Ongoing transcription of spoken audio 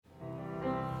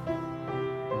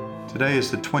Today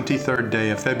is the 23rd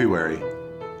day of February,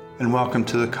 and welcome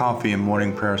to the Coffee and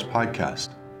Morning Prayers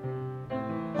podcast.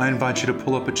 I invite you to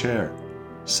pull up a chair,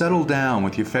 settle down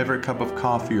with your favorite cup of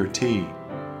coffee or tea,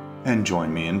 and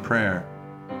join me in prayer.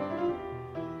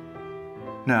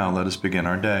 Now let us begin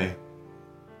our day.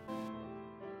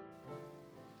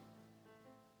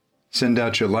 Send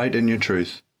out your light and your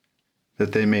truth,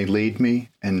 that they may lead me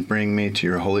and bring me to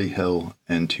your holy hill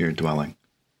and to your dwelling.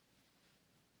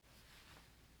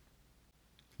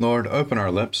 Lord, open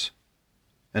our lips,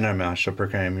 and our mouth shall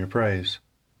proclaim your praise.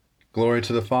 Glory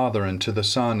to the Father, and to the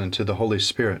Son, and to the Holy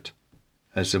Spirit,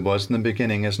 as it was in the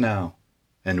beginning, is now,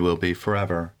 and will be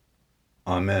forever.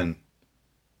 Amen.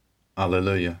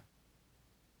 Alleluia.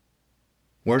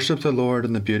 Worship the Lord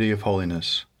in the beauty of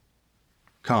holiness.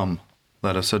 Come,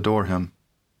 let us adore him.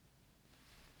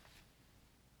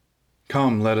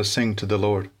 Come, let us sing to the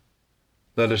Lord.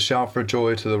 Let us shout for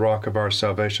joy to the rock of our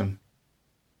salvation.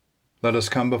 Let us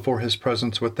come before his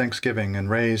presence with thanksgiving and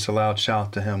raise a loud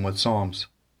shout to him with psalms.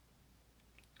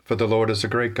 For the Lord is a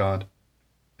great God,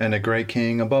 and a great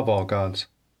King above all gods.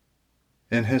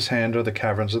 In his hand are the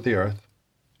caverns of the earth,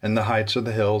 and the heights of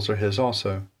the hills are his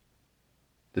also.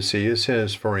 The sea is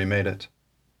his, for he made it,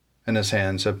 and his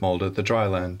hands have molded the dry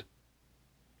land.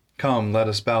 Come, let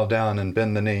us bow down and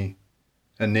bend the knee,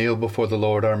 and kneel before the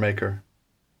Lord our Maker.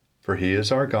 For he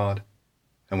is our God,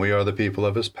 and we are the people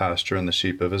of his pasture and the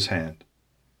sheep of his hand.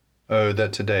 Oh,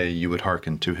 that today you would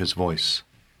hearken to his voice.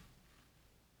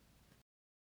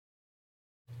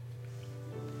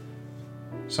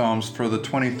 Psalms for the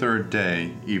 23rd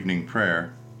day, evening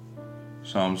prayer.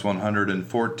 Psalms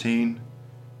 114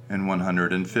 and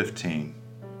 115.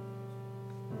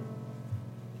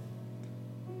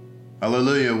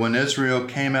 Alleluia! When Israel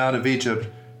came out of Egypt,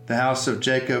 the house of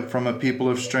Jacob from a people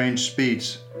of strange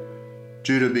speech,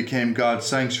 Judah became God's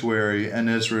sanctuary, and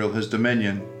Israel his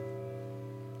dominion.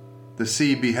 The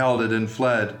sea beheld it and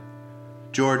fled.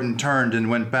 Jordan turned and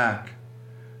went back.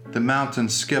 The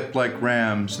mountains skipped like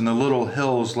rams, and the little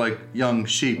hills like young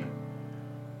sheep.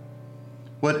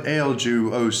 What ailed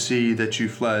you, O sea, that you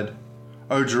fled?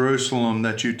 O Jerusalem,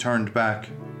 that you turned back?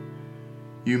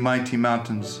 You mighty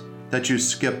mountains, that you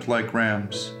skipped like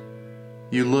rams,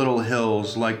 you little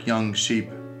hills like young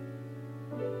sheep.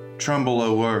 Tremble,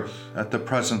 O earth, at the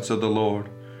presence of the Lord,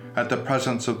 at the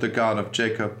presence of the God of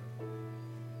Jacob,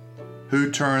 who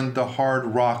turned the hard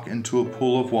rock into a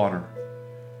pool of water,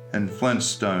 and flint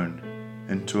stone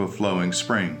into a flowing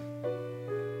spring.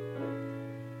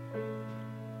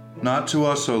 Not to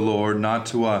us, O Lord, not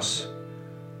to us,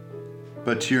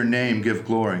 but to your name give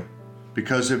glory,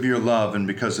 because of your love and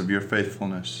because of your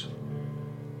faithfulness.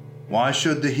 Why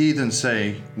should the heathen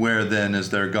say, where then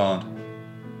is their God?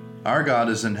 Our God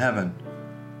is in heaven.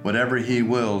 Whatever he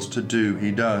wills to do,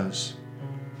 he does.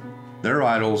 Their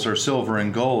idols are silver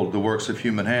and gold, the works of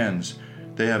human hands.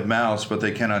 They have mouths, but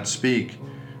they cannot speak.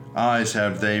 Eyes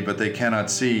have they, but they cannot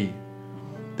see.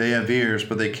 They have ears,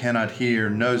 but they cannot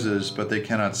hear. Noses, but they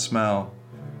cannot smell.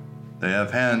 They have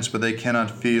hands, but they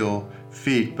cannot feel.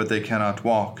 Feet, but they cannot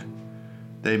walk.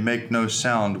 They make no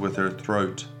sound with their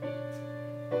throat.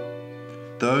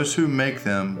 Those who make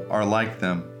them are like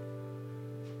them,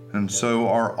 and so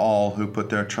are all who put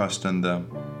their trust in them.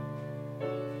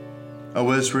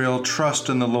 O Israel, trust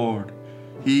in the Lord.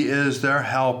 He is their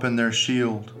help and their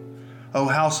shield. O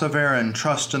house of Aaron,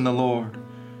 trust in the Lord,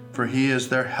 for he is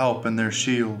their help and their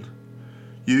shield.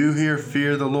 You here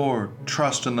fear the Lord,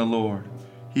 trust in the Lord.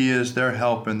 He is their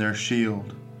help and their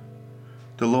shield.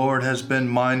 The Lord has been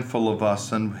mindful of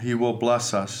us, and he will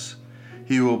bless us.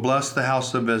 He will bless the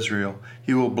house of Israel.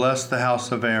 He will bless the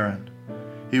house of Aaron.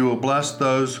 He will bless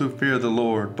those who fear the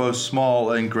Lord, both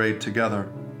small and great together.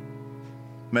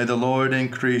 May the Lord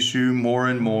increase you more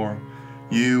and more,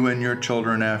 you and your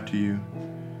children after you.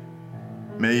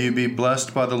 May you be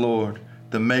blessed by the Lord,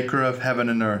 the maker of heaven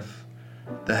and earth.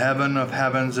 The heaven of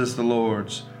heavens is the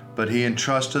Lord's, but he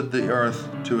entrusted the earth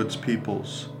to its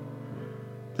peoples.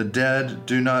 The dead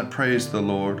do not praise the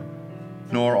Lord,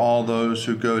 nor all those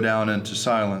who go down into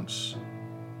silence.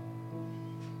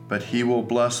 But he will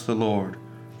bless the Lord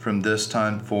from this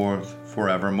time forth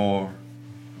forevermore.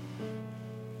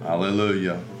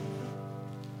 Alleluia.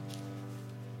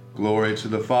 Glory to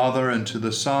the Father, and to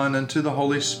the Son, and to the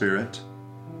Holy Spirit,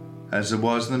 as it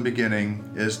was in the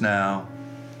beginning, is now,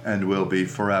 and will be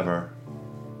forever.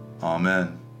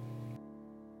 Amen.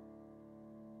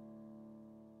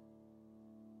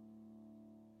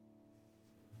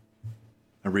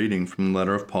 A reading from the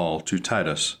letter of Paul to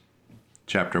Titus,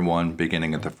 chapter 1,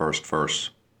 beginning at the first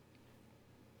verse.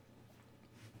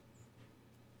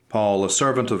 Paul, a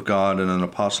servant of God and an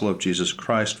apostle of Jesus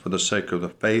Christ for the sake of the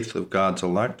faith of God's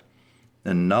elect,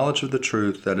 and knowledge of the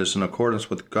truth that is in accordance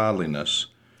with godliness,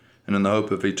 and in the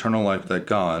hope of eternal life that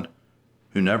God,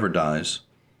 who never dies,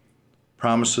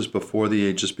 promises before the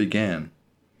ages began.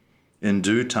 In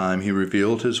due time he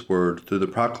revealed his word through the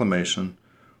proclamation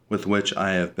with which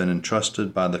I have been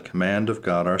entrusted by the command of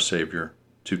God our Savior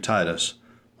to Titus,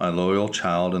 my loyal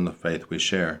child in the faith we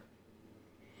share.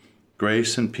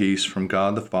 Grace and peace from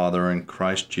God the Father and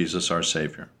Christ Jesus our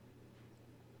Savior.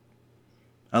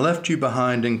 I left you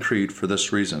behind in Crete for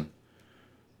this reason,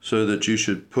 so that you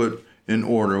should put in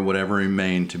order whatever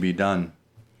remained to be done,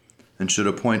 and should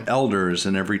appoint elders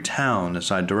in every town as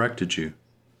I directed you.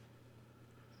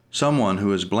 Someone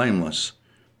who is blameless,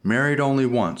 married only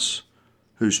once,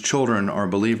 whose children are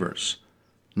believers,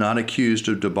 not accused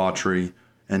of debauchery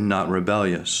and not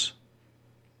rebellious.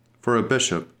 For a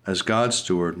bishop, as God's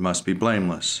steward, must be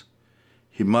blameless.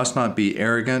 He must not be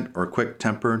arrogant or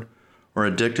quick-tempered, or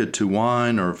addicted to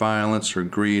wine or violence or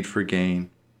greed for gain.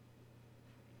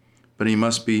 But he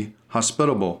must be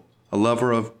hospitable, a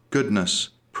lover of goodness,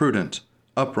 prudent,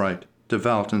 upright,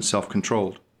 devout, and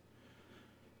self-controlled.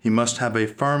 He must have a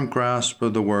firm grasp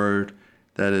of the word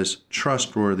that is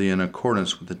trustworthy in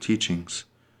accordance with the teachings,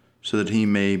 so that he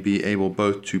may be able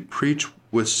both to preach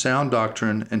with sound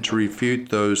doctrine and to refute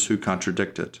those who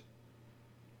contradict it.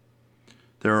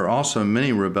 There are also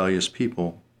many rebellious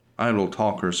people, idle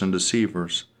talkers and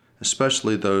deceivers,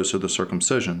 especially those of the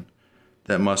circumcision,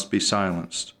 that must be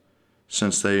silenced,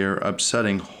 since they are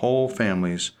upsetting whole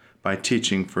families by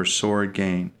teaching for sordid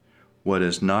gain what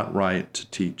is not right to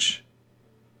teach.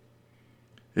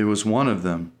 It was one of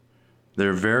them,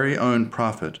 their very own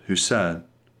prophet, who said,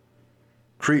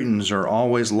 "Cretans are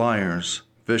always liars,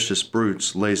 vicious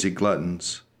brutes, lazy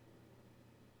gluttons."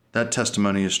 That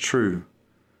testimony is true.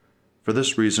 For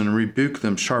this reason, rebuke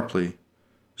them sharply,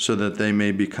 so that they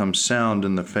may become sound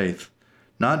in the faith,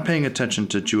 not paying attention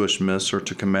to Jewish myths or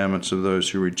to commandments of those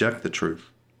who reject the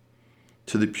truth.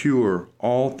 To the pure,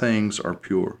 all things are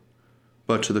pure,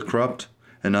 but to the corrupt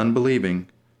and unbelieving,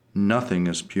 nothing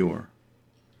is pure.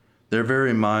 Their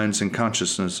very minds and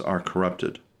consciousness are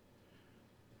corrupted.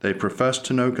 They profess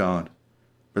to know God,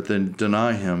 but they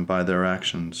deny him by their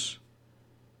actions.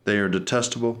 They are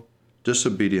detestable,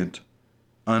 disobedient,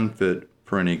 unfit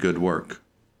for any good work.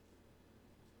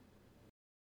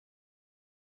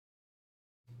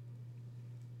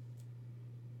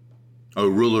 O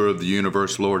ruler of the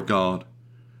universe, Lord God,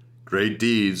 great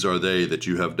deeds are they that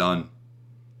you have done,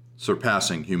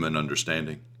 surpassing human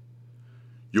understanding.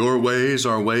 Your ways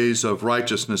are ways of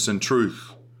righteousness and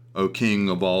truth, O King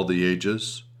of all the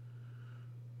ages.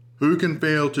 Who can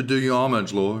fail to do you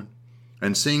homage, Lord,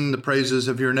 and sing the praises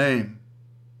of your name?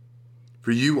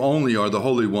 For you only are the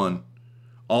Holy One.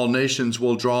 All nations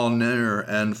will draw near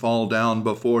and fall down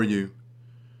before you,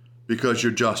 because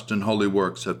your just and holy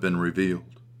works have been revealed.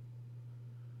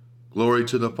 Glory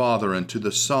to the Father, and to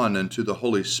the Son, and to the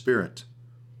Holy Spirit,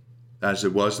 as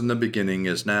it was in the beginning,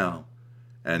 is now,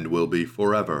 and will be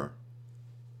forever.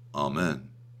 Amen.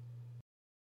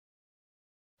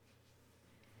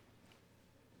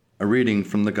 A reading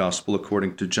from the Gospel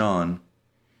according to John,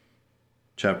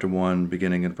 chapter 1,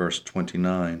 beginning at verse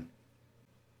 29.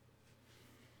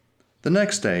 The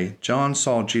next day, John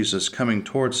saw Jesus coming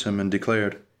towards him and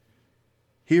declared,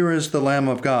 "Here is the Lamb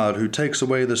of God who takes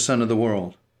away the sin of the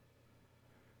world.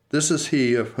 This is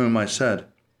he of whom I said,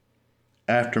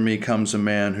 'After me comes a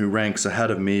man who ranks ahead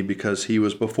of me because he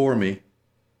was before me.'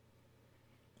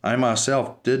 I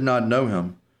myself did not know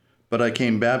him, but I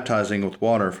came baptizing with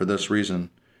water for this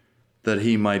reason, that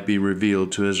he might be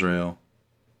revealed to Israel."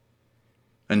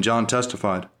 And John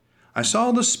testified, "I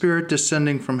saw the Spirit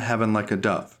descending from heaven like a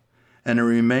dove, and it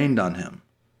remained on him.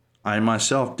 I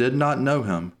myself did not know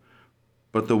him,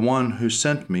 but the one who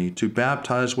sent me to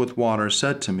baptize with water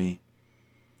said to me,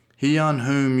 'He on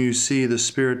whom you see the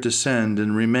Spirit descend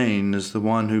and remain is the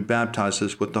one who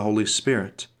baptizes with the Holy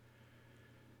Spirit.'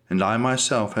 And I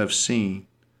myself have seen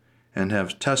and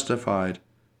have testified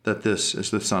that this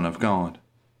is the Son of God."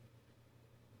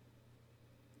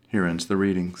 Here ends the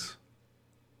readings.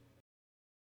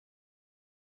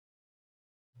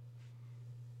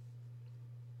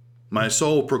 My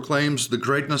soul proclaims the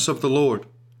greatness of the Lord.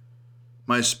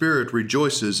 My spirit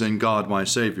rejoices in God my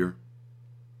Savior.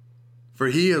 For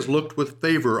he has looked with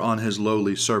favor on his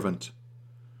lowly servant.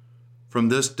 From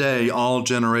this day all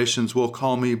generations will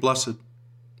call me blessed.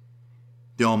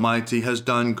 The Almighty has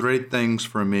done great things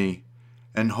for me,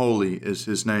 and holy is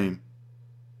his name.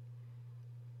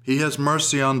 He has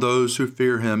mercy on those who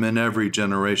fear him in every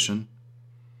generation.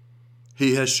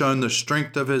 He has shown the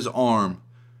strength of his arm.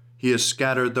 He has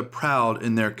scattered the proud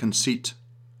in their conceit.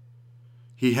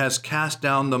 He has cast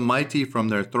down the mighty from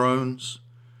their thrones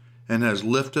and has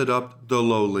lifted up the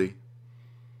lowly.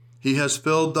 He has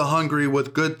filled the hungry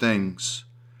with good things,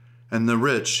 and the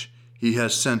rich he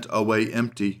has sent away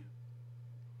empty.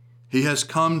 He has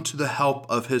come to the help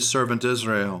of his servant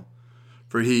Israel,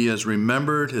 for he has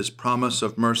remembered his promise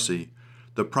of mercy,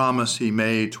 the promise he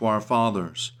made to our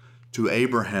fathers, to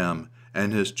Abraham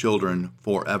and his children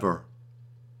forever.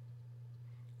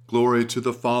 Glory to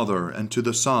the Father, and to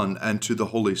the Son, and to the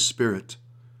Holy Spirit,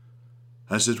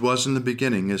 as it was in the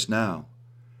beginning, is now,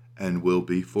 and will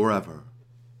be forever.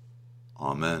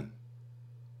 Amen.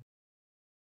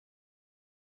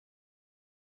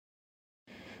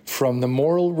 From the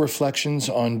Moral Reflections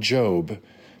on Job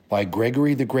by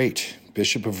Gregory the Great,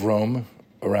 Bishop of Rome,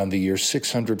 around the year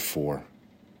 604.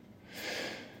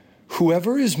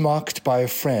 Whoever is mocked by a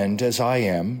friend, as I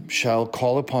am, shall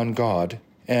call upon God,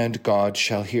 and God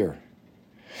shall hear.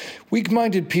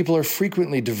 Weak-minded people are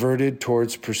frequently diverted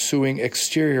towards pursuing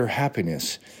exterior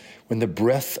happiness when the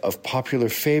breath of popular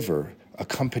favor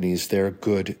accompanies their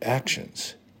good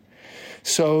actions.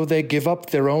 So they give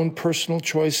up their own personal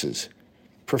choices,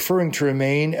 preferring to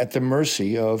remain at the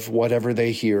mercy of whatever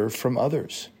they hear from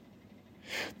others.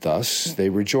 Thus, they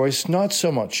rejoice not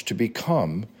so much to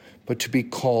become, but to be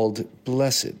called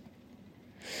blessed.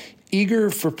 Eager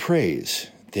for praise,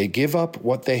 they give up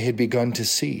what they had begun to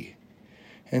see,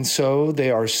 and so they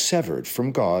are severed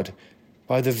from God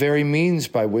by the very means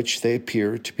by which they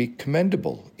appear to be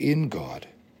commendable in God.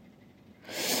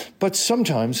 But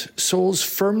sometimes souls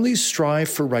firmly strive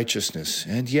for righteousness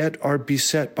and yet are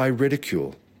beset by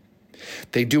ridicule.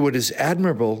 They do what is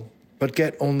admirable, but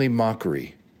get only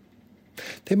mockery.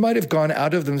 They might have gone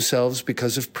out of themselves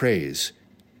because of praise.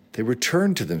 They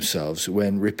return to themselves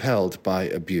when repelled by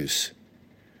abuse.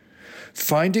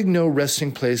 Finding no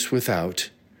resting place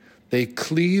without, they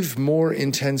cleave more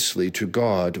intensely to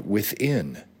God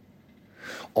within.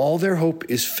 All their hope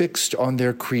is fixed on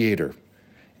their Creator,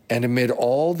 and amid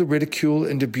all the ridicule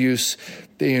and abuse,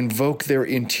 they invoke their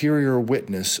interior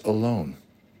witness alone.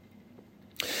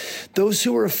 Those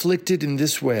who are afflicted in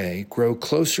this way grow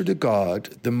closer to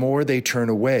God the more they turn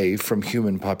away from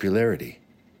human popularity.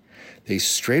 They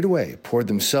straightway pour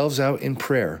themselves out in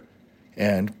prayer,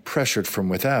 and, pressured from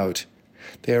without,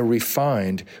 they are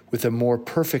refined with a more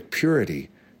perfect purity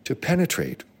to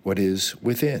penetrate what is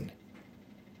within.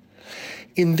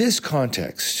 In this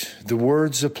context, the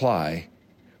words apply,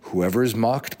 "Whoever is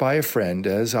mocked by a friend,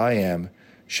 as I am,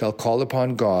 shall call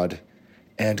upon God,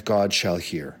 and God shall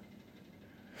hear."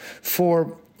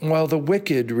 For while the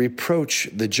wicked reproach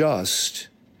the just,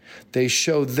 they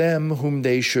show them whom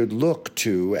they should look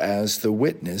to as the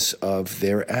witness of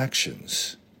their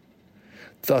actions.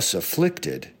 Thus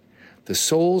afflicted, the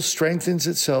soul strengthens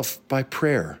itself by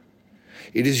prayer.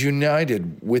 It is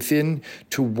united within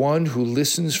to one who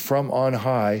listens from on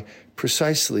high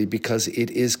precisely because it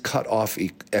is cut off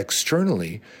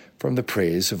externally from the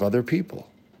praise of other people.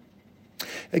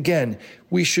 Again,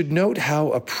 we should note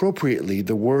how appropriately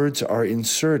the words are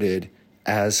inserted,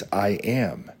 "as I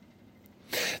am."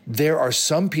 There are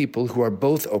some people who are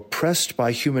both oppressed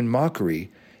by human mockery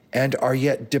and are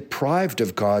yet deprived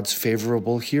of God's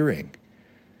favorable hearing.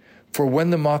 For when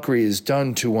the mockery is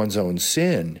done to one's own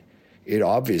sin, it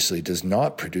obviously does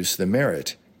not produce the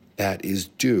merit that is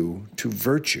due to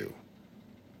virtue.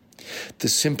 The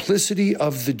simplicity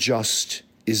of the just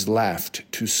is laughed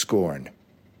to scorn.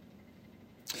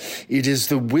 It is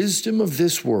the wisdom of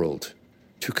this world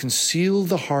to conceal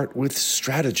the heart with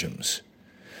stratagems,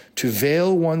 to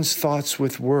veil one's thoughts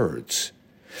with words,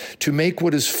 to make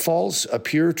what is false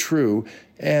appear true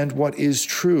and what is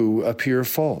true appear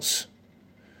false.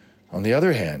 On the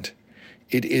other hand,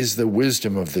 it is the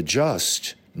wisdom of the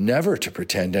just never to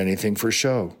pretend anything for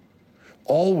show,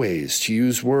 always to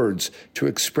use words to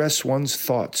express one's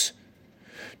thoughts,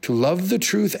 to love the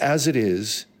truth as it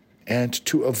is, and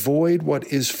to avoid what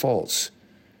is false,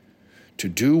 to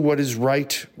do what is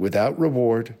right without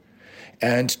reward,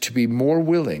 and to be more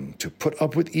willing to put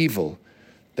up with evil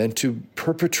than to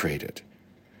perpetrate it,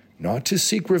 not to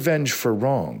seek revenge for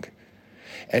wrong,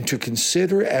 and to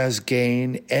consider as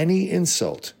gain any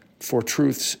insult for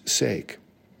truth's sake.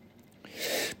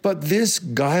 But this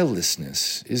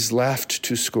guilelessness is laughed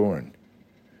to scorn,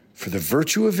 for the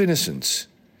virtue of innocence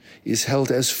is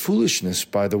held as foolishness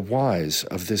by the wise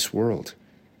of this world.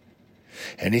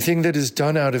 Anything that is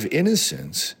done out of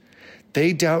innocence,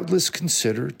 they doubtless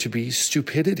consider to be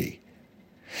stupidity,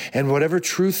 and whatever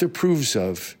truth approves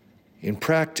of, in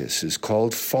practice is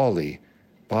called folly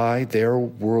by their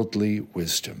worldly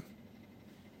wisdom.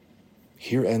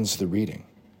 Here ends the reading.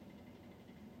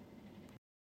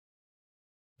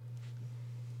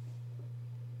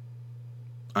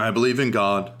 I believe in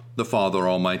God, the Father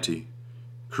Almighty,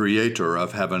 creator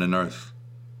of heaven and earth.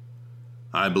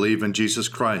 I believe in Jesus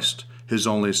Christ, his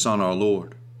only Son, our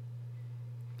Lord.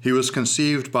 He was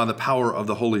conceived by the power of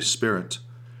the Holy Spirit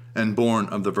and born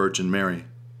of the Virgin Mary,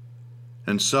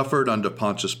 and suffered under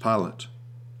Pontius Pilate,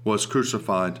 was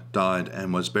crucified, died,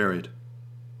 and was buried.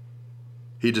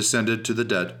 He descended to the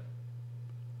dead.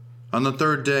 On the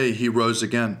third day he rose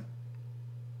again.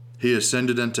 He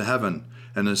ascended into heaven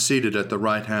and is seated at the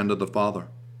right hand of the Father.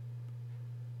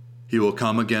 He will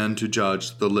come again to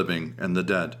judge the living and the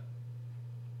dead.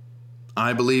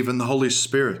 I believe in the Holy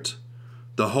Spirit,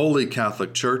 the Holy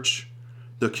Catholic Church,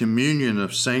 the communion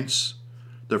of saints,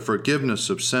 the forgiveness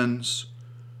of sins,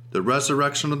 the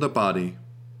resurrection of the body,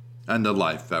 and the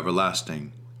life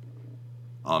everlasting.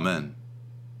 Amen.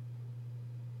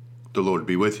 The Lord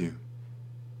be with you,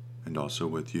 and also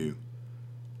with you.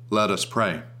 Let us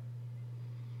pray.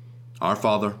 Our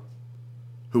Father,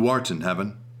 who art in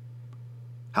heaven,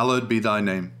 hallowed be thy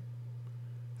name.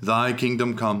 Thy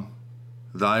kingdom come,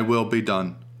 thy will be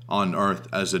done, on earth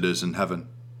as it is in heaven.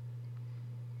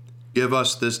 Give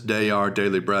us this day our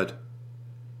daily bread,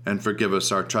 and forgive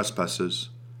us our trespasses,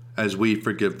 as we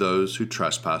forgive those who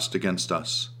trespass against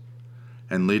us.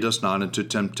 And lead us not into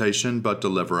temptation, but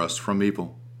deliver us from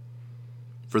evil.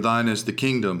 For thine is the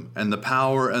kingdom, and the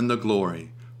power, and the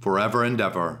glory, forever and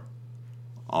ever.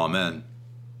 Amen.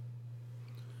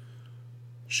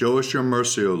 Show us your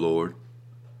mercy, O Lord,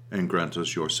 and grant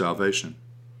us your salvation.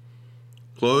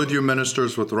 Clothe your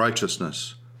ministers with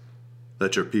righteousness.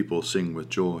 Let your people sing with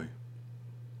joy.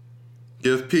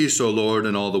 Give peace, O Lord,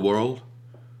 in all the world,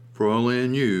 for only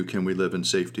in you can we live in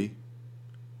safety.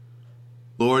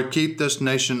 Lord, keep this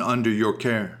nation under your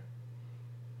care,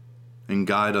 and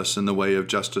guide us in the way of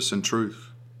justice and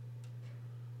truth.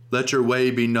 Let your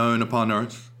way be known upon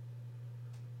earth,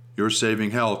 your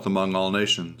saving health among all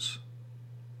nations.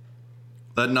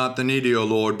 Let not the needy, O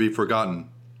Lord, be forgotten,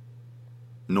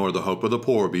 nor the hope of the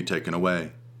poor be taken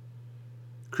away.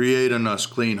 Create in us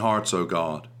clean hearts, O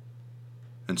God,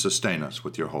 and sustain us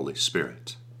with your Holy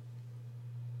Spirit.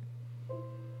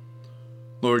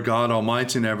 Lord God,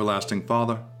 almighty and everlasting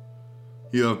Father,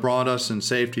 you have brought us in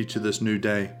safety to this new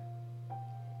day.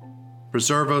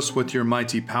 Preserve us with your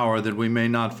mighty power that we may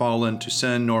not fall into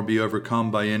sin nor be overcome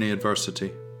by any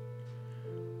adversity.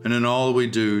 And in all we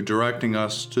do, directing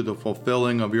us to the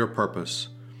fulfilling of your purpose,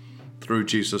 through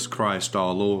Jesus Christ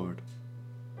our Lord.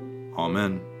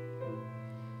 Amen.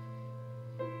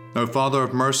 O Father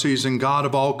of mercies and God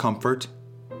of all comfort,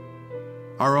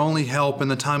 our only help in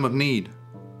the time of need,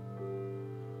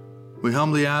 we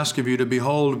humbly ask of you to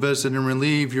behold, visit, and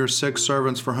relieve your sick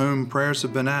servants for whom prayers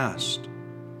have been asked.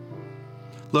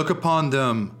 Look upon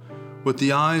them with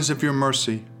the eyes of your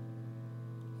mercy.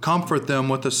 Comfort them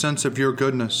with a sense of your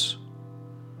goodness.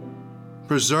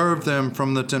 Preserve them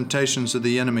from the temptations of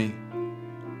the enemy,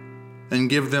 and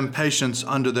give them patience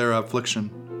under their affliction.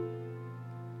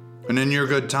 And in your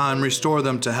good time, restore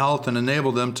them to health and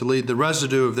enable them to lead the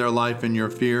residue of their life in your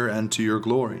fear and to your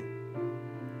glory.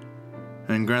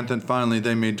 And grant that finally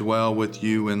they may dwell with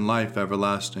you in life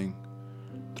everlasting,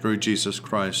 through Jesus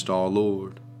Christ our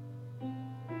Lord.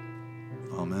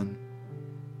 Amen.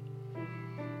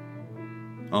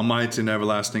 Almighty and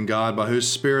everlasting God, by whose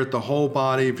Spirit the whole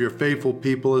body of your faithful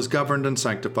people is governed and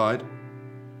sanctified,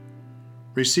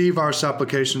 receive our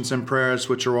supplications and prayers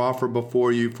which are offered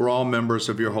before you for all members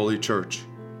of your holy church,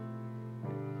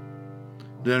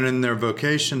 that in their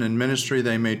vocation and ministry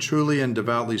they may truly and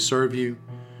devoutly serve you,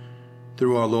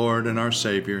 through our Lord and our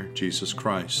Savior, Jesus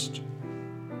Christ.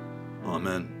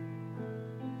 Amen.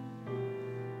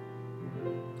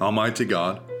 Almighty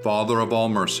God, Father of all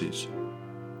mercies,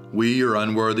 we, your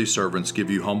unworthy servants, give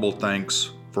you humble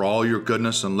thanks for all your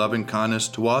goodness and loving kindness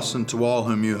to us and to all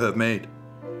whom you have made.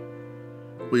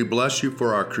 We bless you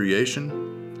for our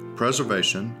creation,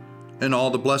 preservation, and all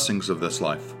the blessings of this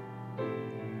life,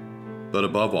 but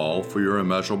above all for your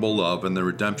immeasurable love and the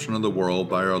redemption of the world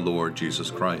by our Lord Jesus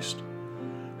Christ,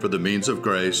 for the means of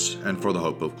grace and for the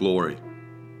hope of glory.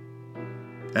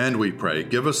 And we pray,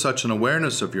 give us such an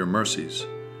awareness of your mercies,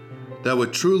 that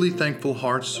with truly thankful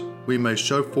hearts we may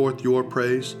show forth your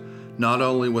praise, not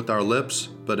only with our lips,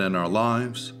 but in our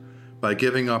lives, by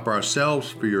giving up ourselves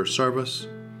for your service,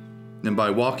 and by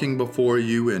walking before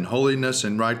you in holiness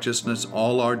and righteousness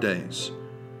all our days.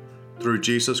 Through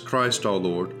Jesus Christ our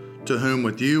Lord, to whom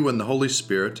with you and the Holy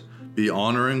Spirit be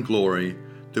honor and glory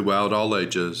throughout all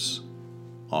ages.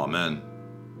 Amen.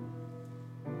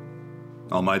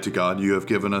 Almighty God, you have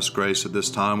given us grace at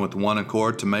this time with one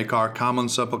accord to make our common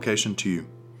supplication to you.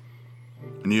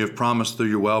 And you have promised through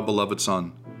your well-beloved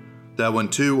Son that when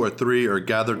 2 or 3 are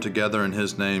gathered together in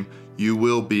his name, you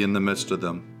will be in the midst of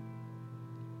them.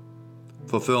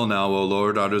 Fulfill now, O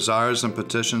Lord, our desires and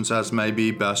petitions as may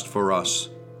be best for us,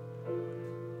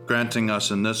 granting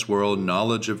us in this world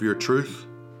knowledge of your truth,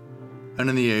 and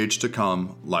in the age to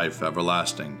come, life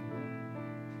everlasting.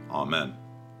 Amen.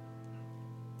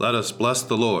 Let us bless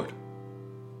the Lord.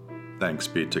 Thanks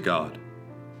be to God.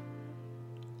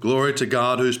 Glory to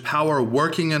God, whose power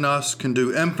working in us can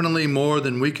do infinitely more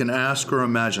than we can ask or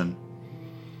imagine.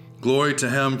 Glory to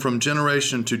him from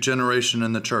generation to generation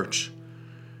in the church,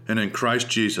 and in Christ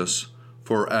Jesus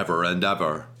forever and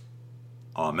ever.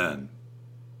 Amen.